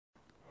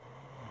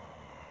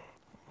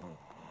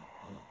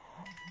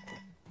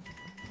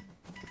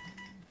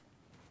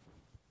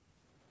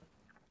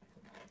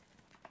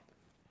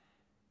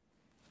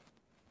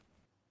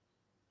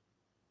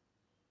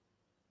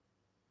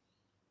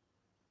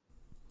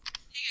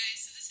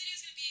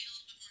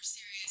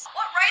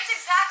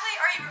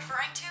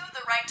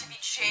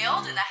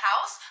in the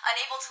house,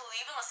 unable to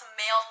leave unless a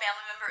male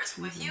family member is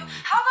with you?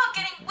 How about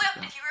getting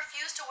whipped if you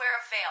refuse to wear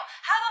a veil?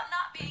 How about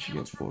not being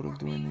able to bored of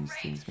report doing being these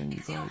raped things, man.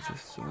 You because you don't guys have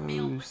are four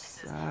male so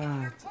witnesses? If you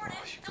sad. report it,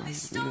 You you'll be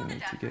guys stoned really to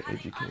need to death get for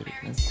having educated,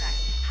 unmarried man. sex.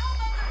 How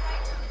about the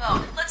right to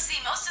vote? Let's see,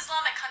 most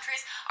Islamic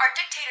countries are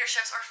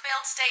dictatorships or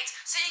failed states,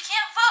 so you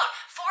can't vote.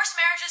 Forced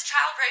marriages,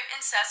 child rape,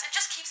 incest, it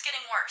just keeps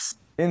getting worse.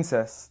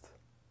 Incest.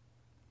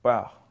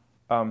 Wow.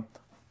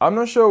 I'm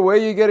not sure where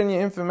you're getting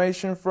your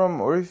information from,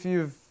 or if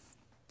you've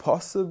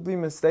possibly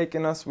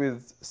mistaken us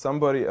with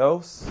somebody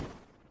else.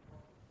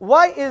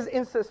 Why is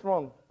incest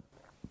wrong?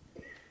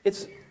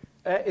 It's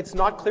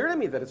not clear to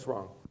me that it's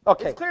wrong.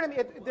 Okay. It's clear to me.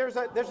 There's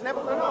an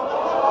evolution.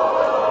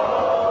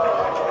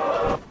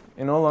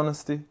 In all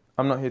honesty,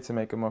 I'm not here to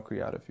make a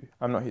mockery out of you.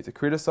 I'm not here to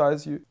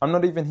criticize you. I'm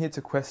not even here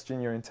to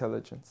question your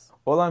intelligence.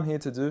 All I'm here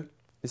to do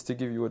is to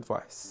give you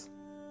advice.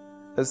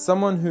 As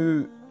someone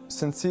who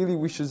sincerely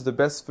wishes the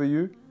best for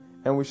you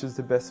and wishes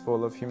the best for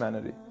all of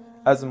humanity,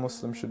 as a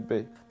Muslim should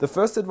be. The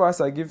first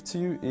advice I give to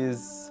you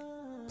is,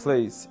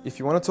 please, if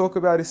you want to talk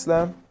about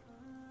Islam,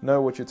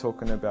 know what you're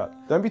talking about.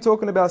 Don't be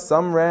talking about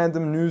some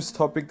random news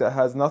topic that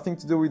has nothing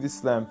to do with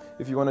Islam.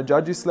 If you want to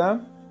judge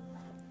Islam,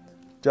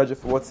 judge it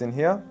for what's in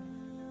here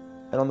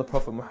and on the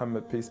Prophet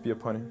Muhammad, peace be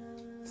upon him.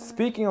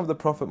 Speaking of the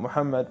Prophet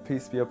Muhammad,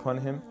 peace be upon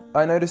him,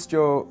 I noticed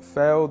your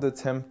failed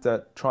attempt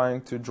at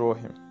trying to draw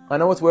him. I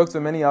know it's worked for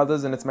many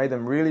others and it's made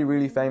them really,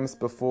 really famous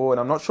before, and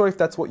I'm not sure if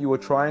that's what you were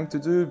trying to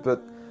do,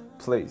 but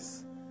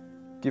please,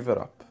 give it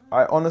up.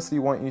 I honestly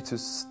want you to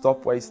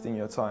stop wasting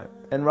your time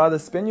and rather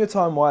spend your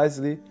time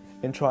wisely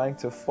in trying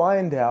to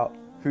find out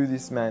who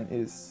this man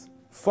is.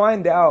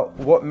 Find out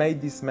what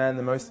made this man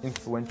the most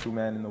influential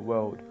man in the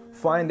world.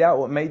 Find out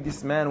what made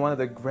this man one of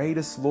the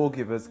greatest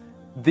lawgivers,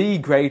 the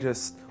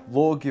greatest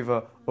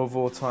lawgiver of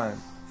all time.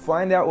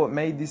 Find out what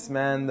made this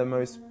man the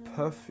most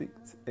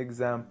perfect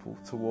example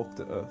to walk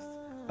the earth.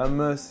 A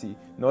mercy,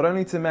 not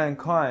only to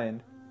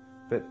mankind,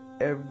 but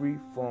every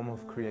form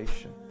of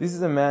creation. This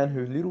is a man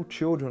who little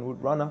children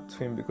would run up to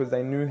him because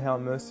they knew how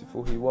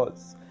merciful he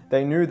was.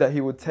 They knew that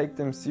he would take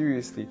them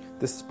seriously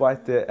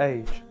despite their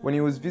age. When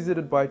he was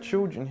visited by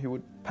children, he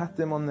would pat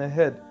them on their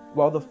head,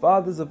 while the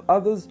fathers of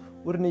others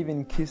wouldn't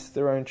even kiss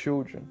their own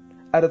children.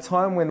 At a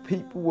time when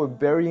people were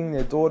burying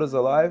their daughters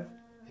alive,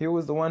 he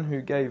was the one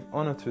who gave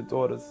honor to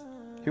daughters.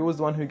 He was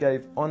the one who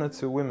gave honor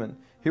to women.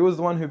 He was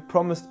the one who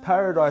promised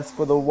paradise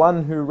for the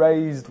one who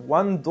raised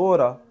one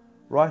daughter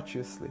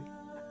righteously.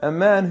 A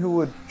man who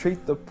would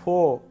treat the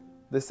poor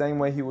the same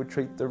way he would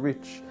treat the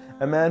rich.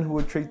 A man who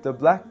would treat the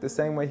black the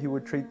same way he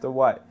would treat the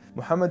white.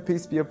 Muhammad,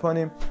 peace be upon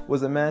him,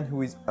 was a man who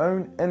his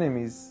own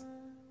enemies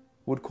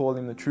would call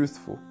him the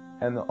truthful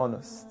and the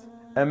honest.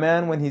 A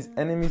man, when his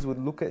enemies would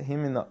look at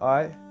him in the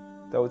eye,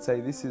 they would say,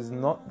 this is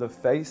not the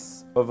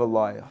face of a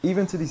liar.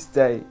 Even to this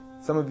day,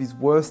 some of his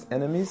worst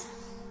enemies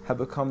have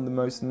become the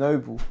most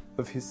noble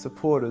of his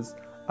supporters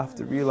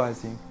after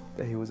realizing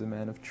that he was a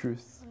man of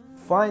truth.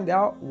 Find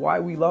out why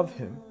we love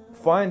him.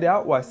 Find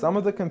out why some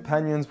of the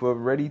companions were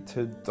ready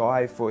to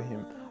die for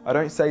him. I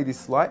don't say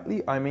this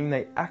lightly, I mean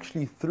they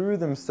actually threw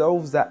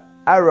themselves at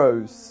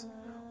arrows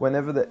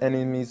whenever the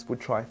enemies would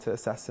try to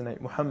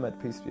assassinate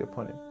Muhammad, peace be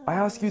upon him. I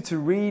ask you to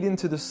read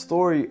into the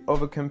story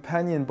of a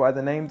companion by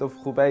the name of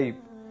Khubayb,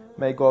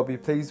 may God be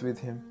pleased with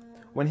him,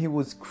 when he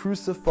was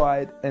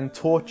crucified and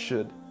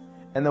tortured.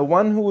 And the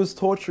one who was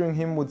torturing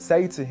him would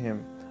say to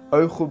him,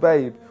 O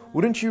Khubayb,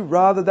 wouldn't you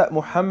rather that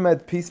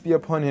Muhammad, peace be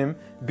upon him,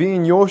 be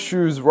in your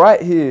shoes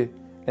right here,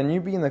 and you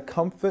be in the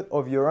comfort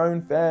of your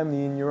own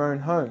family in your own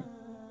home?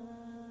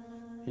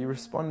 He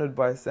responded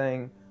by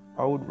saying,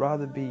 I would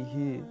rather be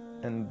here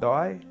and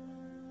die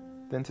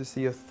than to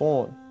see a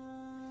thorn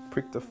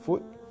prick the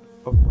foot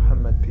of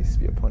Muhammad, peace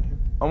be upon him.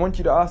 I want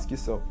you to ask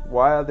yourself,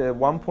 why are there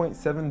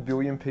 1.7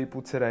 billion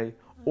people today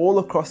all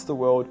across the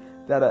world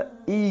that are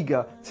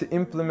eager to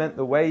implement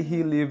the way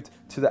he lived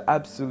to the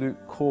absolute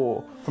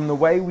core? From the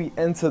way we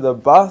enter the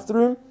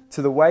bathroom,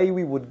 to the way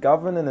we would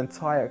govern an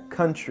entire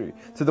country,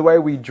 to the way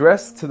we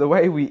dress, to the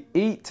way we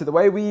eat, to the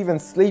way we even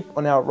sleep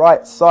on our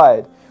right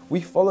side.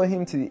 We follow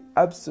him to the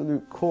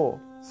absolute core.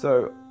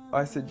 So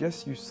I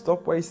suggest you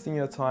stop wasting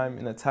your time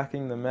in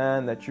attacking the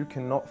man that you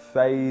cannot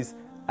faze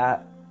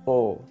at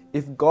all.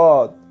 If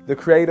God, the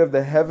creator of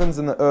the heavens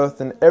and the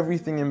earth and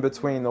everything in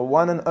between, the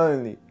one and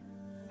only,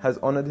 has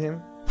honored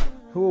him,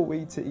 who are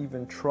we to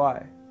even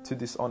try to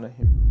dishonor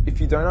him? If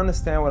you don't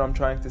understand what I'm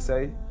trying to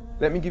say,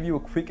 let me give you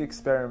a quick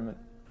experiment.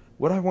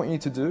 What I want you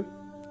to do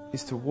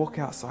is to walk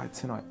outside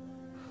tonight.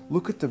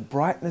 Look at the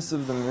brightness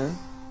of the moon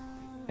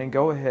and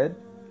go ahead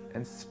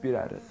and spit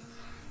at it.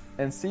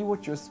 And see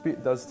what your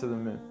spit does to the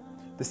moon.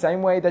 The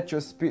same way that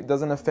your spit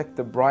doesn't affect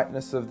the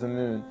brightness of the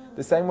moon.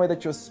 The same way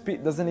that your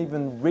spit doesn't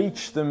even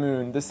reach the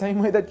moon. The same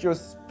way that your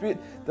spit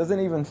doesn't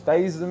even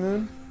faze the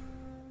moon,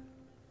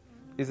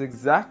 is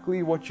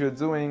exactly what you're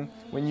doing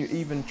when you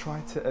even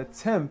try to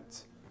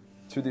attempt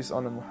to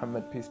dishonor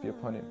Muhammad, peace be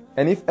upon him.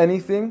 And if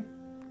anything,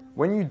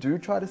 when you do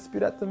try to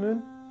spit at the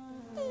moon,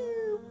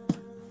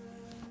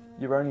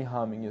 you're only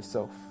harming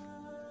yourself.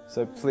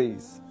 So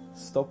please,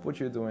 stop what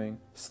you're doing,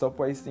 stop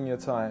wasting your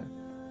time,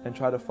 and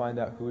try to find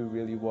out who he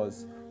really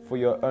was for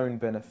your own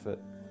benefit.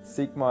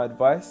 Seek my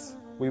advice.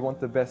 We want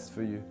the best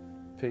for you.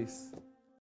 Peace.